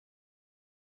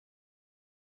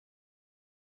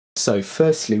So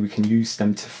firstly, we can use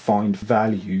them to find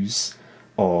values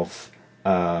of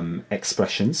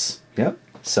expressions. Yeah.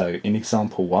 So in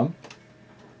example 1,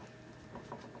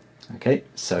 okay,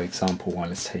 so example 1,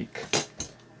 let's take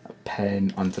a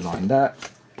pen, underline that.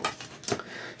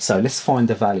 So let's find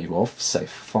the value of, so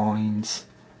find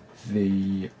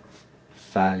the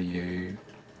value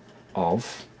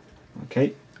of,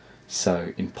 okay,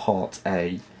 so in part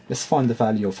A, let's find the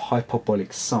value of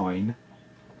hyperbolic sine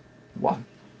 1.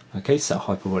 Okay, so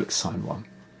hyperbolic sine 1.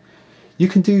 You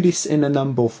can do this in a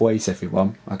number of ways,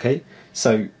 everyone. Okay,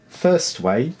 so first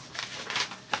way,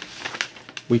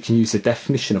 we can use the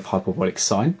definition of hyperbolic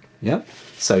sine. Yeah,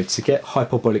 so to get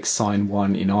hyperbolic sine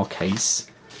 1 in our case,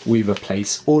 we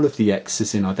replace all of the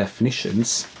x's in our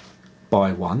definitions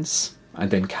by 1s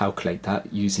and then calculate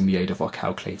that using the aid of our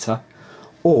calculator.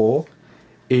 Or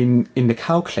in the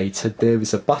calculator, there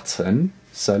is a button.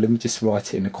 So let me just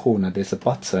write it in the corner. There's a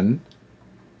button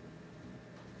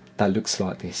that looks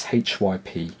like this,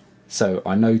 HYP. So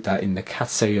I know that in the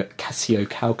Casio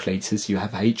calculators you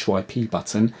have a HYP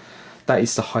button. That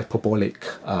is the hyperbolic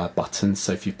button.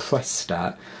 So if you press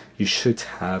that, you should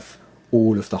have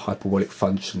all of the hyperbolic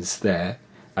functions there.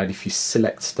 And if you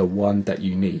select the one that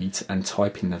you need and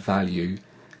type in the value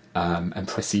and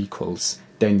press equals,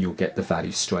 then you'll get the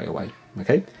value straight away.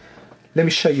 Okay, let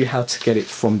me show you how to get it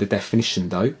from the definition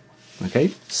though.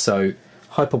 Okay, so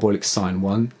hyperbolic sine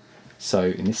 1. So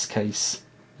in this case,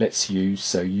 let's use,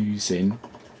 so using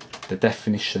the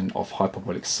definition of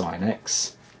hyperbolic sine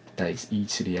x, that is e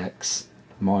to the x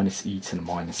minus e to the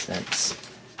minus x.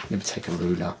 Let me take a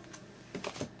ruler.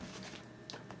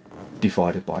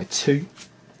 Divided by 2.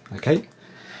 Okay,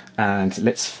 and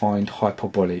let's find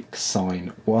hyperbolic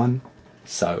sine 1.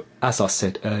 So as I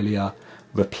said earlier,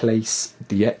 replace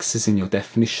the x's in your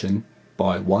definition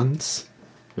by 1s.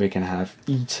 We're going to have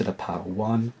e to the power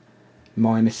 1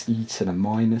 minus e to the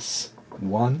minus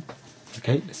 1.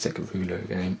 Okay, let's take a ruler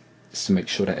again just to make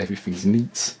sure that everything's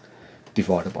neat.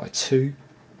 Divided by 2.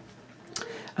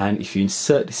 And if you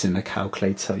insert this in a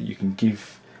calculator, you can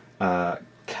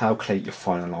calculate your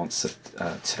final answer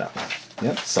to that one.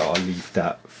 Yep. So I'll leave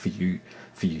that for you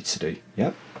to do.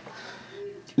 Yep.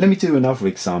 Let me do another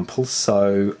example.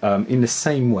 So in the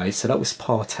same way, so that was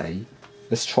part A.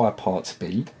 Let's try part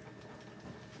B.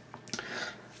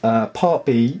 Part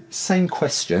B, same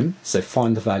question, so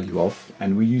find the value of,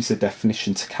 and we use a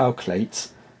definition to calculate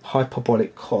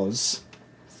hyperbolic cos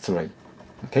 3.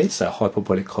 Okay, so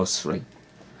hyperbolic cos 3.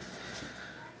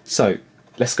 So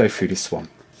let's go through this one.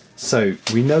 So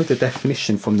we know the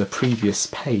definition from the previous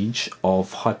page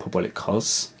of hyperbolic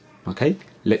cos. Okay,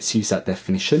 let's use that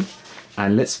definition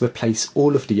and let's replace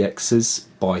all of the x's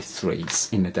by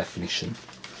 3's in the definition.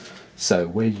 So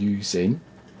we're using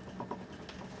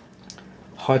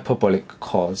hyperbolic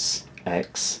cos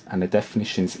x, and the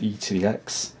definition is e to the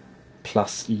x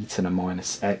plus e to the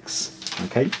minus x,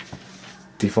 okay,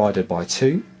 divided by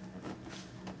 2.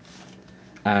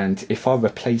 And if I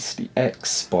replace the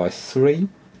x by 3,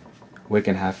 we're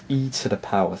going to have e to the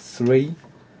power 3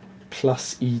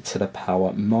 plus e to the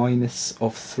power minus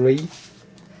of 3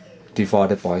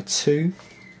 divided by 2.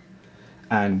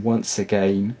 And once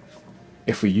again,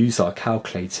 if we use our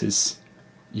calculators,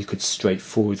 you could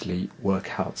straightforwardly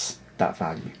work out that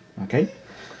value. Okay,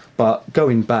 but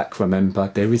going back, remember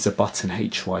there is a button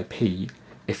HYP.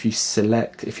 If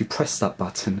you press that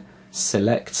button,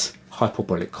 select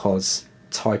hyperbolic cos,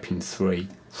 type in 3,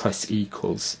 press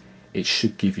equals, it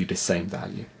should give you the same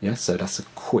value. Yeah, so that's a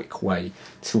quick way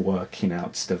to working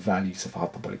out the values of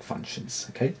hyperbolic functions.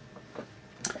 Okay,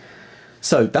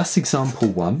 so that's example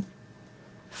 1,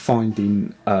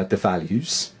 finding the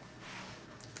values.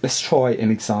 Let's try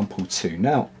an example 2.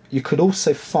 Now, you could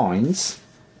also find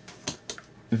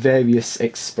various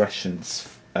expressions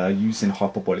using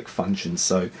hyperbolic functions.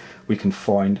 So we can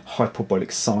find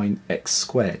hyperbolic sine x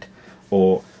squared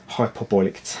or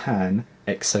hyperbolic tan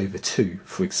x over 2,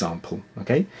 for example.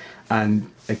 Okay,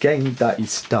 and again, that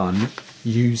is done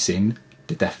using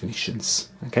the definitions.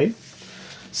 Okay,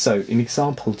 so in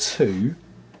example 2,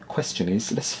 the question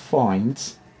is, let's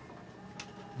find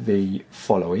the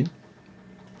following.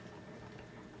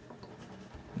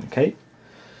 Okay,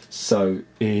 so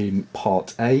in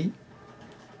part A,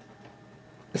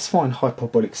 let's find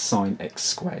hyperbolic sine x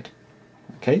squared.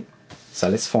 Okay, so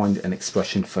let's find an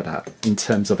expression for that in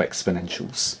terms of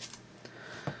exponentials.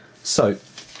 So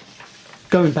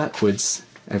going backwards,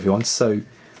 everyone, so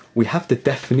we have the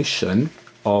definition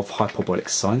of hyperbolic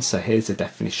sine. So here's the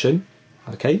definition.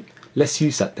 Okay, let's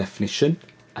use that definition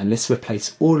and let's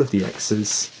replace all of the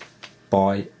x's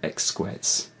by x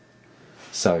squareds.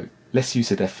 So let's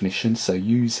use a definition. So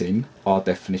using our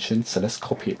definition, so let's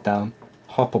copy it down.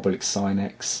 Hyperbolic sine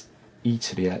x, e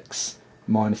to the x,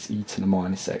 minus e to the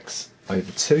minus x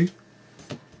over 2.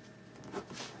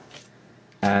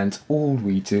 And all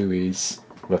we do is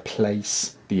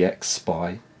replace the x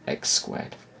by x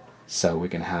squared. So we're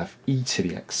going to have e to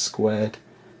the x squared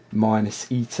minus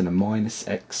e to the minus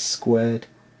x squared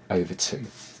over 2.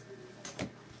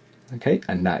 Okay,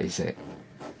 and that is it.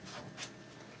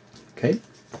 Okay.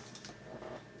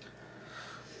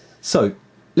 So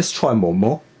let's try one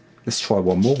more. Let's try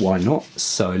one more, why not?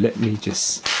 So let me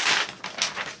just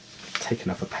take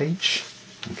another page,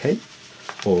 okay?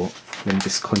 Or let me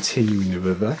just continue in the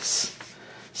reverse.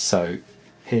 So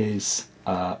here's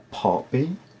part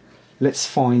B. Let's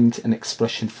find an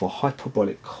expression for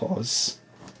hyperbolic cos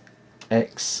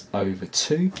x over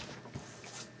 2.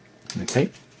 Okay.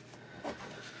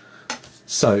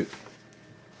 So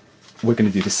we're going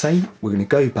to do the same. We're going to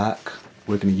go back.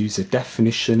 We're going to use a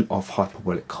definition of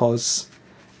hyperbolic cos,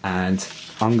 and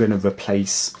I'm going to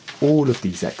replace all of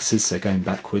these x's, so going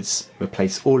backwards,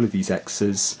 replace all of these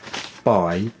x's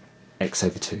by x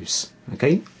over 2's.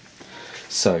 Okay.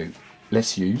 So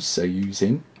let's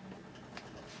using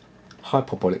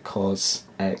hyperbolic cos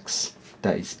x,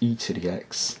 that is e to the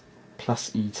x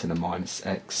plus e to the minus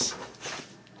x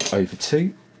over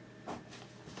 2.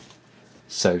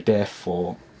 So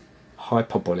therefore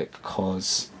hyperbolic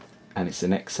cos, and it's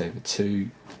an x over 2,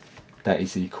 that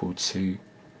is equal to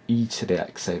e to the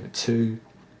x over 2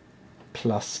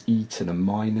 plus e to the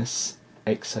minus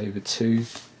x over 2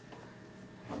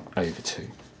 over 2.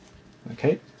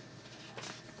 Okay.